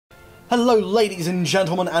Hello ladies and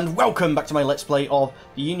gentlemen, and welcome back to my Let's Play of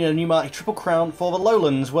the Union of Numar, a Triple Crown for the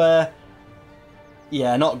Lowlands, where...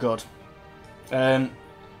 yeah, not good.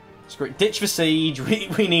 Screw it. Ditch the siege,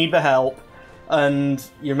 we need the help, and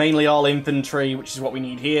you're mainly all infantry, which is what we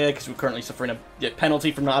need here, because we're currently suffering a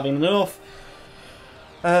penalty from not having enough.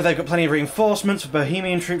 They've got plenty of reinforcements,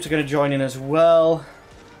 Bohemian troops are going to join in as well.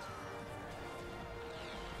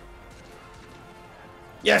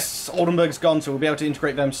 Yes! Oldenburg's gone, so we'll be able to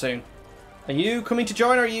integrate them soon. Are you coming to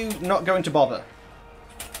join, or are you not going to bother?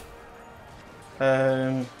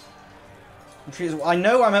 I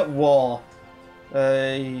know I'm at war.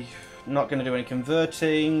 Not going to do any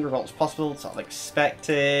converting. Revolt's possible. It's not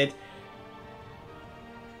expected.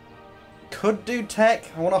 Could do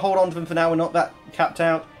tech. I want to hold on to them for now. We're not that capped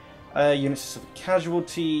out. Units of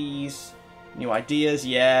casualties. New ideas.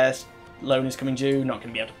 Yes. Loan is coming due. Not going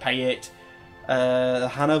to be able to pay it.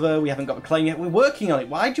 Hanover, we haven't got the claim yet. We're working on it.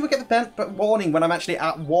 Why do I get the warning when I'm actually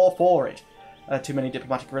at war for it? Too many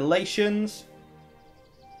diplomatic relations.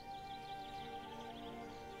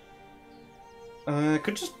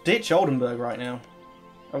 Could just ditch Oldenburg right now.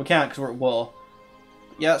 Oh, we can't because we're at war.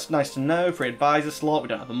 Yeah, that's nice to know. Free advisor slot. We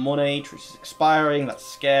don't have the money. Truce is expiring. That's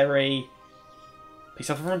scary. Peace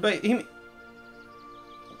offer from Bohemia.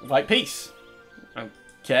 Right, peace.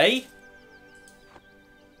 Okay.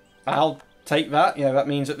 I'll take that. Yeah, that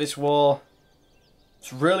means that this war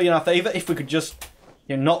is really in our favour. If we could just,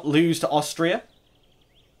 not lose to Austria.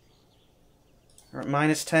 We're at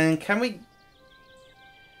 -10. Can we...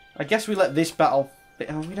 I guess we let this battle...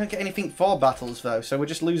 Oh, we don't get anything for battles, though, so we're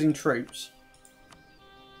just losing troops.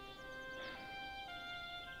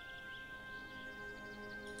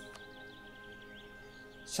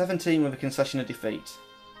 $17 with a concession of defeat.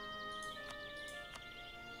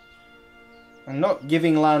 I'm not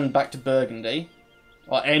giving land back to Burgundy,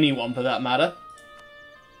 or anyone for that matter.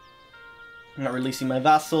 I'm not releasing my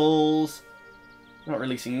vassals. I'm not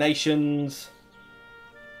releasing nations.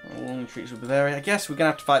 Long treaties with Bavaria. I guess we're going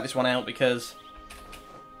to have to fight this one out because...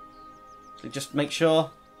 just make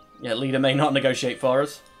sure... yeah, leader may not negotiate for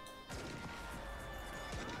us.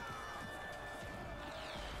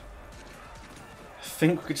 I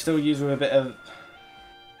think we could still use with a bit of...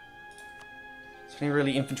 is there any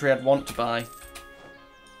really infantry I'd want to buy?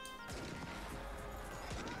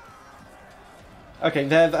 Okay,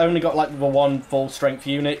 they've only got like the one full strength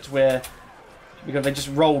unit where... because they just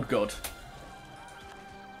rolled good.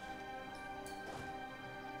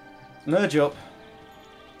 Merge up.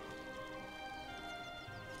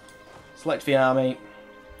 Select the army.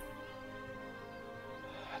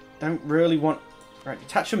 Don't really want... right,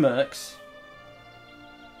 detach your mercs.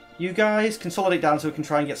 You guys consolidate down so we can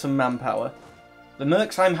try and get some manpower. The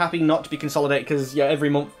mercs I'm happy not to be consolidated because, yeah, every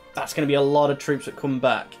month that's going to be a lot of troops that come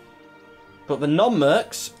back. But the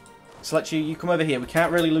non-mercs, select you come over here. We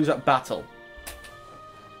can't really lose that battle.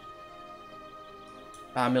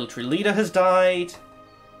 Our military leader has died.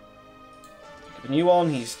 Get a new one,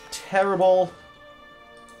 he's terrible.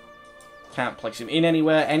 Can't place him in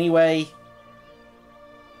anywhere anyway.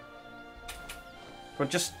 But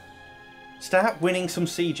just start winning some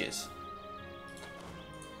sieges.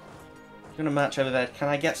 I'm gonna march over there. Can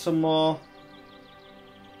I get some more?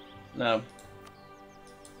 No.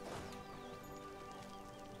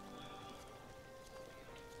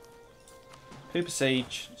 Poop a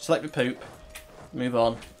siege. Select the poop. Move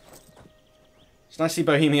on. It's nice to see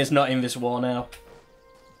Bohemia's not in this war now.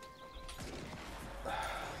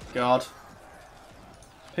 God.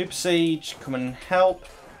 Poop siege. Come and help.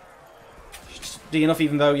 Just do enough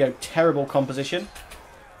even though, terrible composition.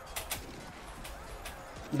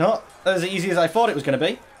 Not as easy as I thought it was going to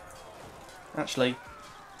be. Actually.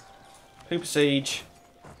 Poop siege.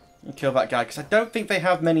 And kill that guy. Because I don't think they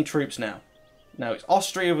have many troops now. No, it's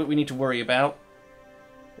Austria that we need to worry about.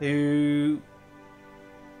 Who...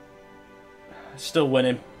 still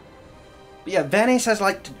winning. But yeah, Venice has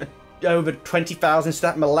like over 20,000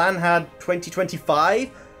 stat. Milan had 25.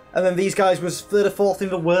 And then these guys was 3rd or 4th in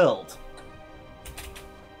the world.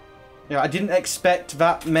 I didn't expect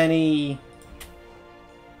that many...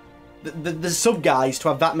 the sub-guys to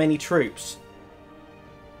have that many troops.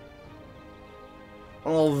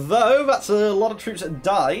 Although, that's a lot of troops that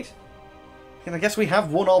died. And I guess we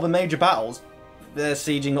have won all the major battles. They're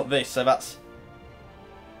sieging up this, so that's...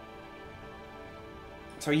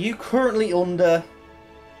 so are you currently under...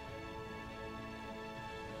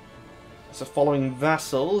 so following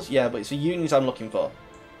vassals? Yeah, but it's the unions I'm looking for.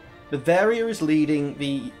 Bavaria is leading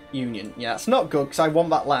the union. Yeah, it's not good, because I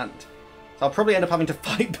want that land. So I'll probably end up having to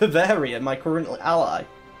fight Bavaria, my current ally.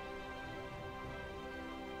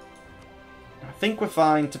 I think we're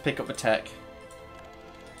fine to pick up the tech.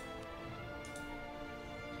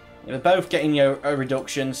 They're both getting a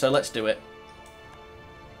reduction, so let's do it.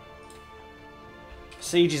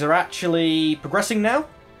 Sieges are actually progressing now.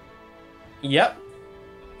 Yep.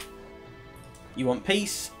 You want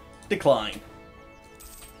peace? Decline.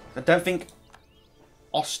 I don't think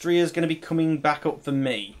Austria's going to be coming back up for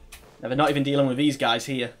me. Now, they're not even dealing with these guys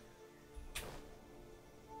here.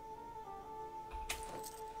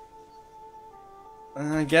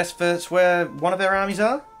 I guess that's where one of their armies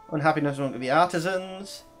are. Unhappiness with the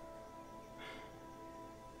artisans.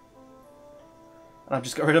 And I've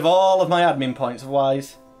just got rid of all of my admin points,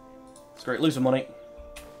 otherwise. It's great, lose some money.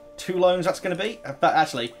 2 loans that's going to be. But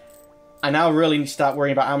actually, I now really need to start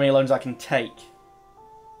worrying about how many loans I can take.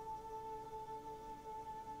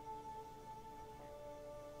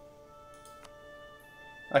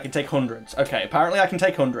 I can take hundreds. Okay, apparently I can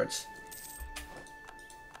take hundreds.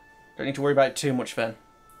 Don't need to worry about it too much then.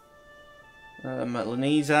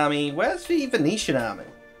 Milanese army. Where's the Venetian army?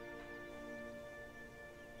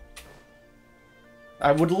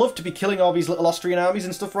 I would love to be killing all these little Austrian armies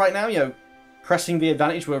and stuff right now, you know, pressing the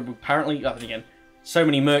advantage where apparently, again, so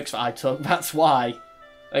many mercs that I took, that's why.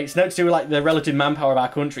 It's not to do with like the relative manpower of our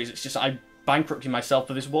countries, it's just I bankrupted myself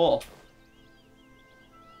for this war.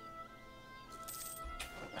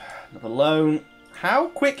 Another loan. How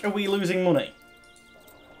quick are we losing money?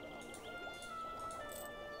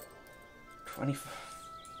 20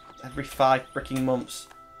 every 5 freaking months.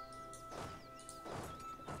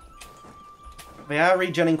 They are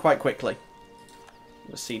regenning quite quickly.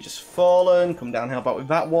 The siege has fallen. Come down, help out with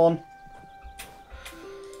that one.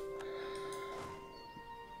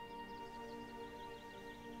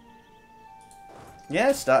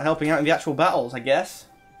 Yeah, start helping out in the actual battles, I guess.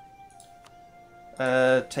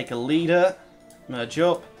 Take a leader. Merge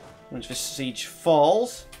up. Once this siege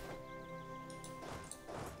falls.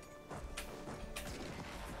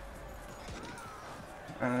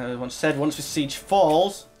 Once this siege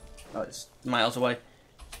falls... Oh, it's miles away.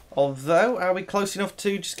 Although, are we close enough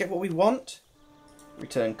to just get what we want?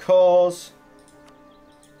 Return cause.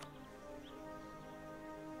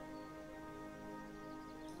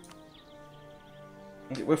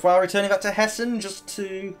 Is it worthwhile returning that to Hessen just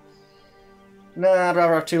to... Nah, I'd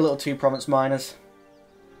rather have 2 little 2-province miners.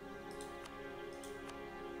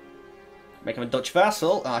 Make them a Dutch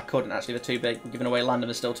vassal. Oh, I couldn't actually, they're too big. I'm giving away land and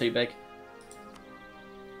they're still too big.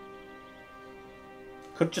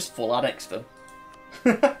 Could just full annex them.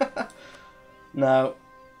 No.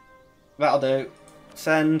 That'll do.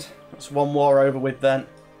 Send. That's 1 war over with then.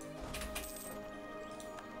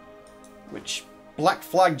 Which black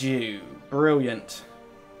flagged you. Brilliant.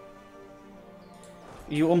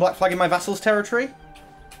 You unblack flagging my vassal's territory?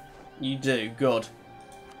 You do. Good.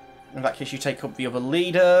 In that case, you take up the other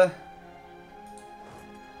leader.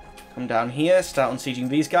 Come down here. Start unsieging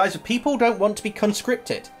these guys. People don't want to be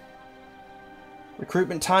conscripted.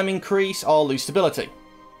 Recruitment time increase or lose stability.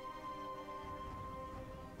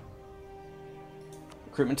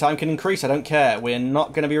 Recruitment time can increase, I don't care. We're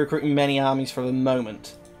not going to be recruiting many armies for the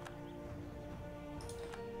moment.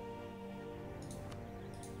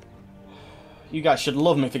 You guys should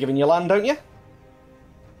love me for giving you land, don't you?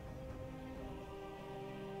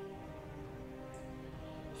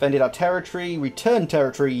 Defended our territory. Return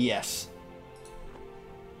territory, yes.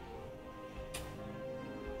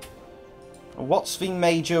 What's the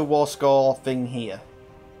major war score thing here?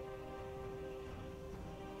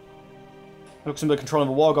 Luxembourg controlling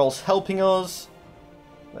the war goals helping us.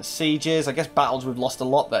 The sieges. I guess battles we've lost a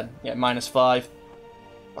lot then. Yeah, -5.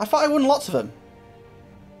 I thought I won lots of them.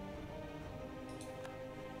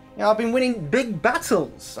 Yeah, I've been winning big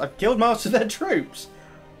battles. I've killed most of their troops.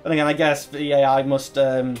 But again, I guess the AI must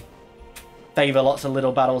favour lots of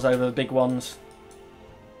little battles over the big ones.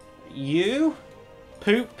 You?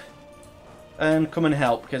 Poop? And come and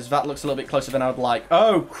help, because that looks a little bit closer than I would like.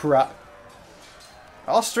 Oh, crap.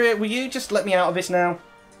 Austria, will you just let me out of this now?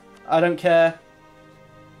 I don't care.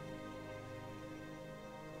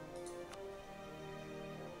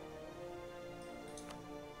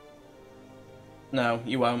 No,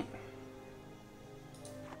 you won't.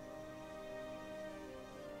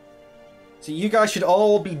 So you guys should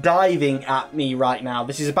all be diving at me right now.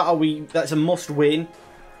 This is a battle that's a must win.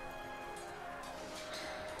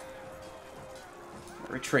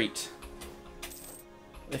 Retreat.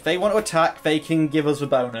 If they want to attack, they can give us a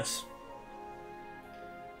bonus.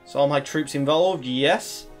 So all my troops involved,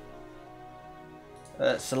 yes.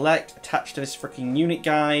 Select, attach to this freaking unit,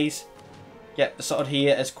 guys. Get sorted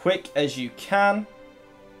here as quick as you can.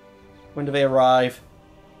 When do they arrive?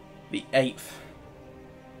 The 8th.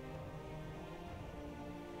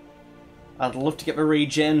 I'd love to get the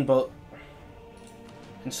regen, but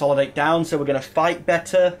consolidate down, so we're going to fight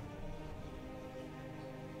better.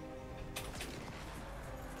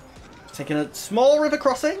 taking a small river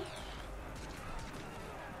crossing.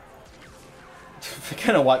 They're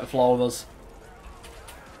going to wipe the floor with us.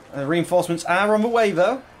 Reinforcements are on the way,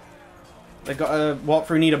 though. They've got to walk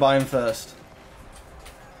through Niederbayern first.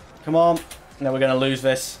 Come on. No, we're going to lose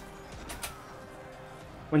this.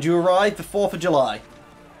 When do you arrive? The 4th of July.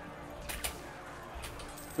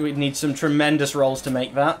 We'd need some tremendous rolls to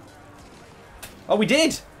make that. Oh, we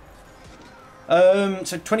did!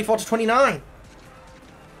 So 24 to 29.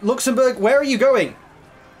 Luxembourg, where are you going?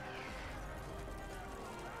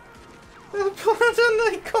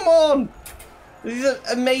 Come on! This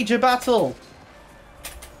is a major battle.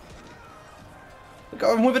 We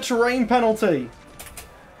got him with a terrain penalty.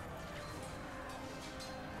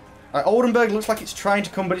 Right, Oldenburg looks like it's trying to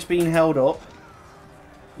come, but it's being held up.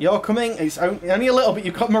 You're coming. It's only a little bit.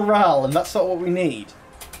 You've got morale, and that's not what we need.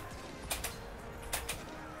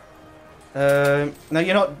 No,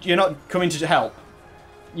 you're not coming to help.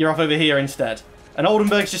 You're off over here instead. And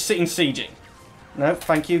Oldenburg's just sitting sieging. No,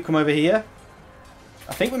 thank you. Come over here.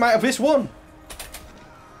 I think we might have this one.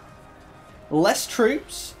 Less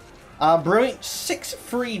troops. Brilliant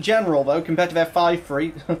 6-3 general, though, compared to their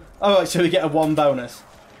 5-3. Oh, so we get a 1 bonus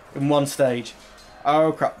in one stage.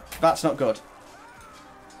 Oh, crap. That's not good.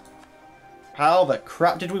 How the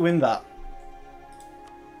crap did we win that?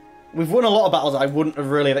 We've won a lot of battles I wouldn't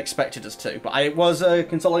have really expected us to, but I was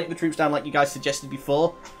consolidating the troops down like you guys suggested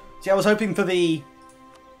before. See, I was hoping for the...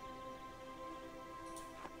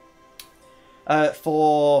 What's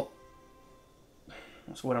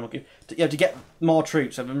the word I'm looking for? To get more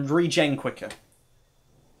troops and regen quicker.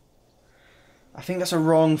 I think that's a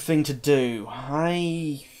wrong thing to do.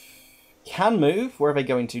 I can move. Where are they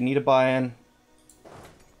going to? Niederbayern.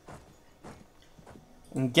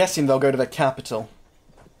 I'm guessing they'll go to their capital.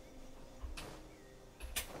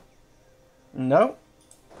 No?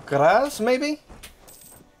 Graz, maybe?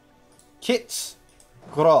 Kitz.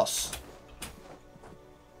 Gross.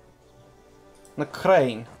 And a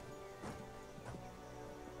crane.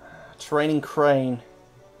 Training crane.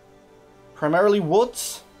 Primarily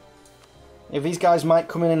woods. If these guys might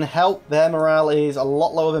come in and help, their morale is a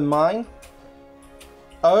lot lower than mine.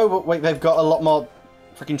 Oh, but wait, they've got a lot more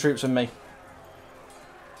freaking troops than me.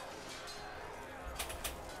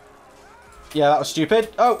 Yeah, that was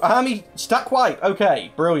stupid. Oh, army stack white.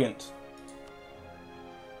 Okay, brilliant.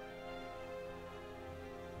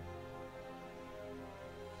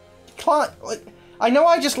 I know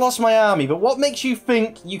I just lost my army, but what makes you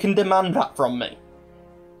think you can demand that from me?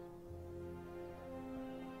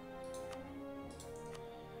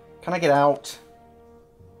 Can I get out?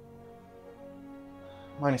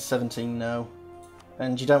 Minus 17, no.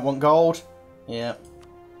 And you don't want gold? Yeah.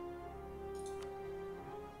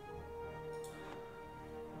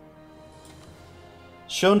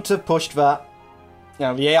 Shouldn't have pushed that.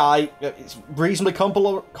 Now, the AI, it's reasonably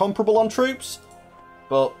comparable on troops,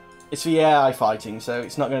 but it's the AI fighting, so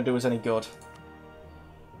it's not going to do us any good.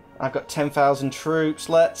 I've got 10,000 troops.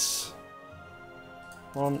 Let's...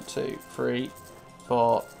 1, 2, 3,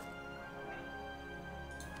 4.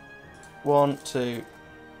 1, 2.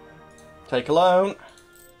 Take a loan.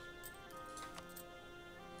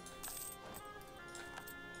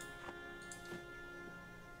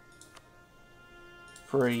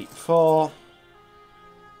 Three, 4.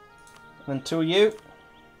 And 2 of you.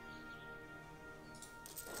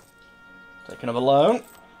 Take another loan.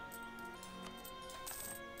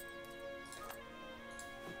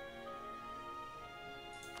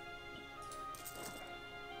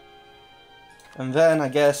 And then, I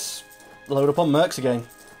guess, load up on mercs again.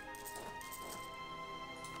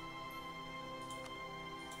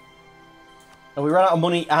 And we ran out of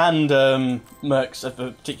money and mercs of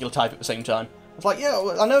a particular type at the same time. It's like,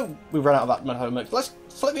 yeah, I know we ran out of that mercs. Let's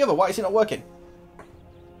flip the other. Why is it not working?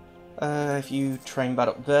 If you train that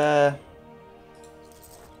up there.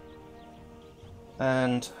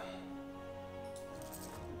 And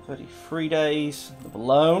 33 days of a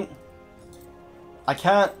loan. I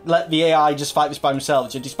can't let the AI just fight this by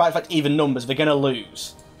themselves. Despite the fact even numbers, they're going to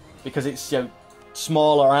lose. Because it's, you know,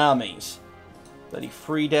 smaller armies.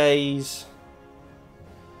 33 days.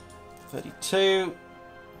 32.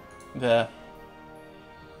 There.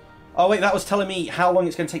 Oh wait, that was telling me how long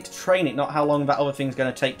it's going to take to train it, not how long that other thing's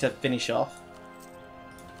going to take to finish off.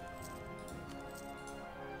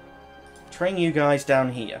 Train you guys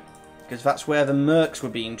down here. Because that's where the mercs were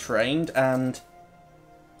being trained, and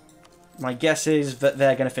my guess is that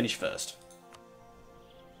they're going to finish first.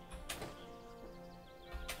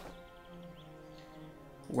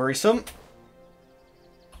 Worrisome.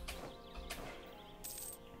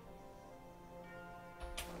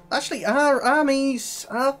 Actually, our armies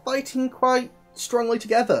are fighting quite strongly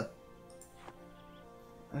together.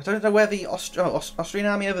 I don't know where the Austrian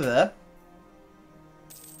army over there.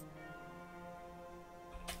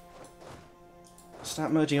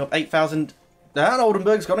 Start merging up 8,000. And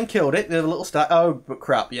Oldenburg's gone and killed it. They have a little stat. Oh, but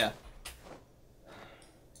crap, yeah.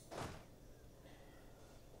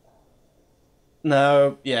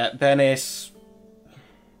 No, yeah, Venice.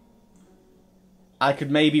 I could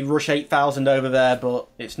maybe rush 8,000 over there, but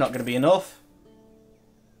it's not going to be enough.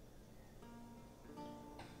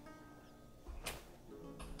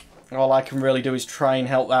 All I can really do is try and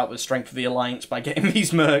help out with the strength of the alliance by getting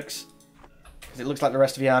these mercs. Because it looks like the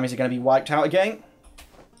rest of the armies are going to be wiped out again.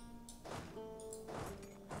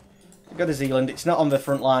 Go to Zealand. It's not on the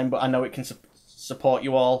front line, but I know it can support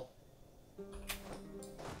you all.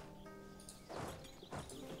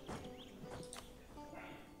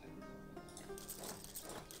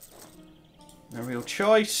 No real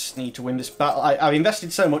choice. Need to win this battle. I've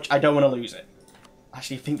invested so much, I don't want to lose it.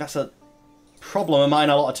 Actually, I think that's a problem of mine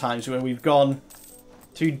a lot of times, where we've gone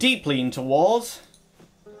too deeply into wars.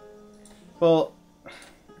 But I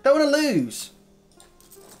don't want to lose.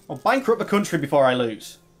 I'll bankrupt the country before I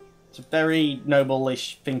lose. It's a very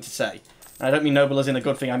noble-ish thing to say. And I don't mean noble as in a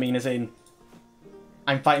good thing, I mean as in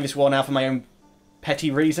I'm fighting this war now for my own petty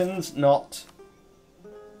reasons, not...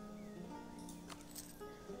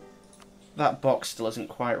 That box still isn't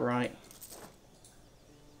quite right.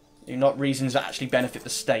 Not reasons that actually benefit the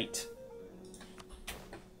state.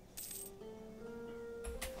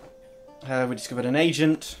 We discovered an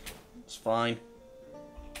agent. It's fine.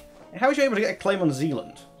 How was you able to get a claim on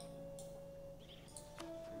Zealand?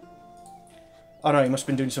 Oh no, he must have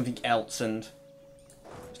been doing something else and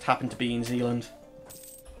just happened to be in Zealand.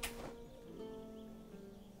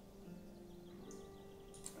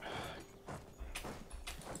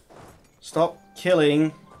 Stop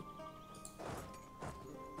killing.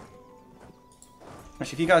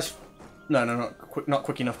 Actually, if you guys... No, not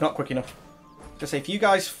quick enough, not quick enough. I was gonna say, if you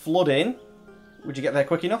guys flood in, would you get there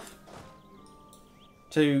quick enough?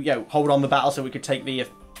 To, you know, hold on the battle so we could take the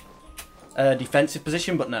defensive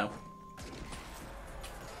position, but no.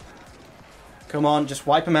 Come on, just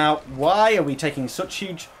wipe them out. Why are we taking such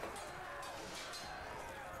huge...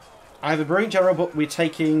 I have a brilliant general, but we're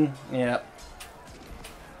taking... Yeah.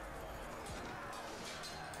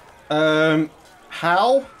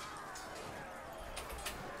 How?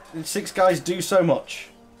 Did 6 guys do so much?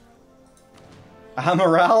 Our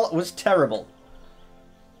morale was terrible.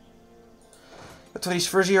 But to these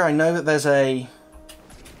Phrygia, I know that there's a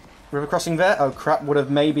river crossing there. Oh crap, would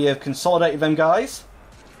have maybe have consolidated them guys.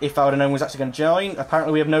 If I would have known was actually going to join.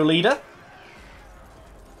 Apparently we have no leader.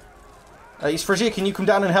 East Phrygia, can you come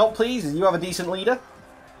down and help, please? You have a decent leader.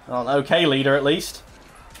 Well, an okay leader, at least.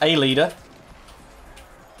 A leader.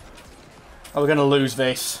 Oh, we're going to lose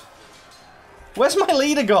this. Where's my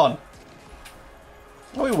leader gone?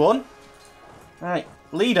 Oh, we won. Right,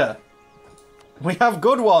 leader. We have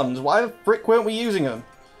good ones. Why the frick weren't we using them?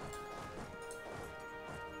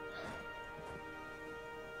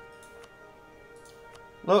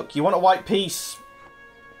 Look, you want a white peace.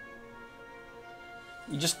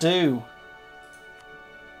 You just do.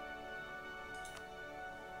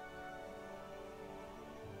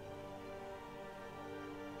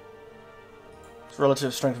 It's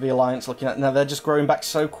relative strength of the alliance looking at now. They're just growing back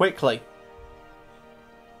so quickly.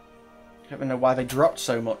 I don't even know why they dropped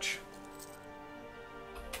so much.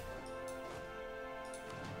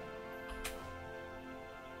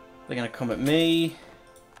 They're going to come at me.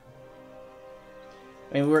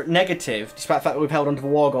 I mean, we're at negative, despite the fact that we've held onto the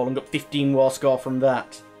war goal and got 15 war score from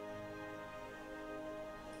that.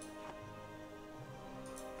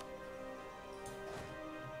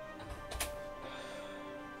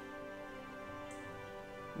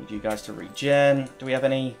 Need you guys to regen. Do we have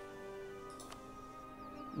any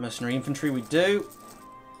mercenary infantry? We do.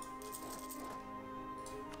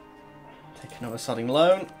 Take another sodding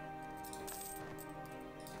loan.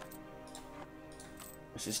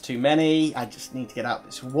 This is too many. I just need to get out of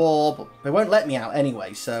this war, but they won't let me out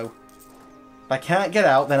anyway, so if I can't get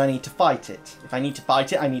out, then I need to fight it. If I need to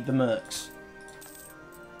fight it, I need the mercs.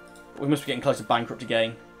 We must be getting close to bankrupt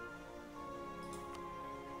again.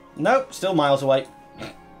 Nope, still miles away.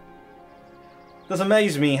 It does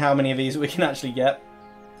amaze me how many of these we can actually get.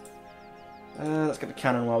 Let's get the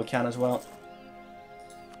cannon while we can as well.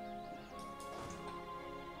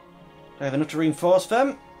 Do I have enough to reinforce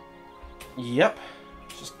them? Yep.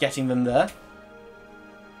 Just getting them there.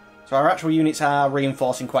 So our actual units are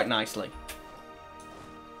reinforcing quite nicely.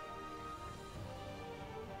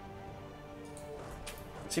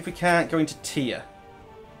 Let's see if we can't go into tier.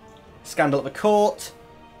 Scandal at the court.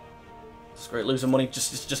 It's great losing money.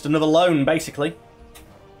 It's just another loan, basically.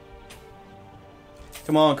 Come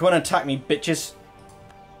Come on and attack me, bitches.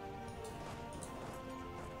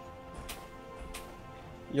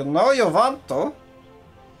 You know you want to.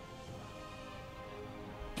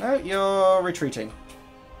 No, you're retreating.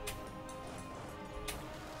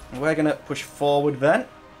 We're gonna push forward then.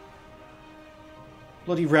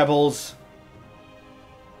 Bloody rebels.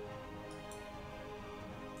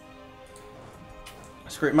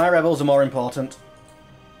 Screw it, my rebels are more important.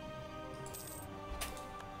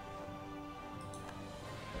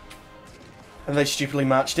 And they stupidly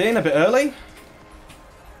marched in a bit early.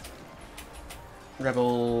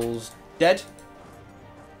 Rebels dead.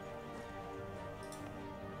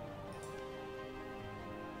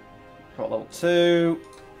 Got level 2.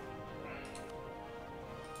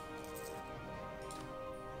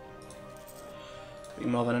 Be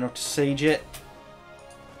more than enough to siege it.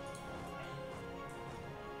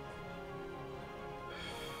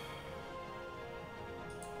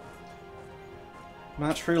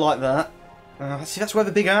 March through like that. See, that's where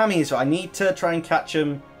the big army is, so I need to try and catch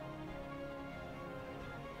them.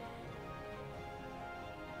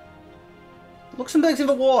 Luxembourg's in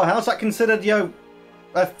the war. How's that considered,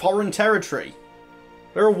 a foreign territory?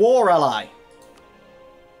 They're a war ally.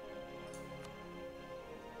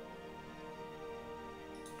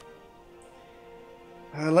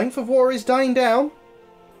 Length of war is dying down.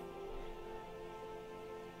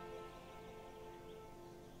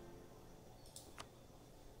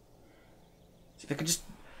 So if I could just...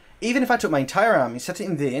 Even if I took my entire army, set it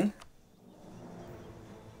in Vienne.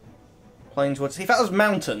 Plains would... See, if that was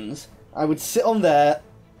mountains, I would sit on there,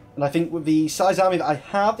 and I think with the size army that I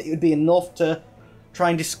have, it would be enough to try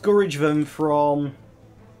and discourage them from...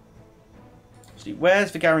 See,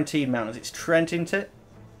 where's the guaranteed mountains? It's Trent, isn't it?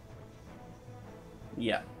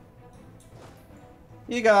 Yeah.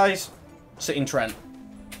 You guys, sit in Trent.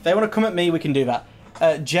 If they want to come at me, we can do that.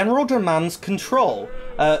 General demands control.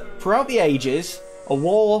 Throughout the ages, a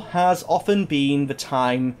war has often been the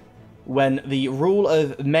time when the rule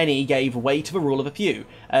of many gave way to the rule of a few.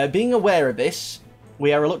 Being aware of this,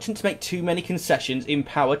 we are reluctant to make too many concessions in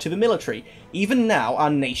power to the military. Even now, our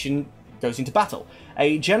nation goes into battle.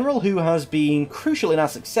 A general who has been crucial in our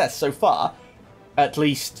success so far, at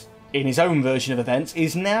least in his own version of events,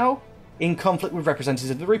 is now in conflict with representatives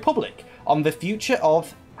of the Republic on the future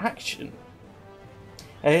of action.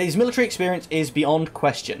 His military experience is beyond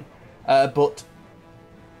question, but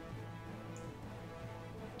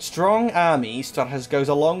strong armies goes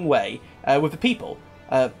a long way with the people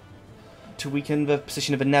to weaken the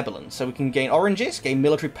position of the Netherlands. So we can gain oranges, gain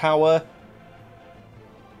military power,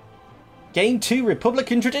 gain 2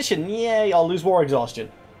 Republican tradition. Yay, I'll lose war exhaustion.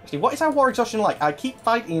 Actually, what is our war exhaustion like? I keep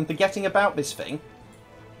fighting and forgetting about this thing.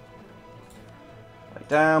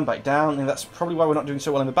 Back down, and that's probably why we're not doing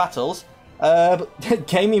so well in the battles. But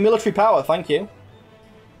gain me military power, thank you.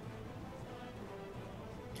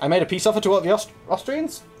 I made a peace offer to all the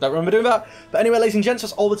Austrians. Don't remember doing that. But anyway, ladies and gents,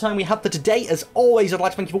 that's all the time we have for today. As always, I'd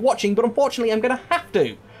like to thank you for watching, but unfortunately I'm going to have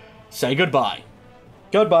to say goodbye.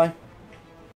 Goodbye.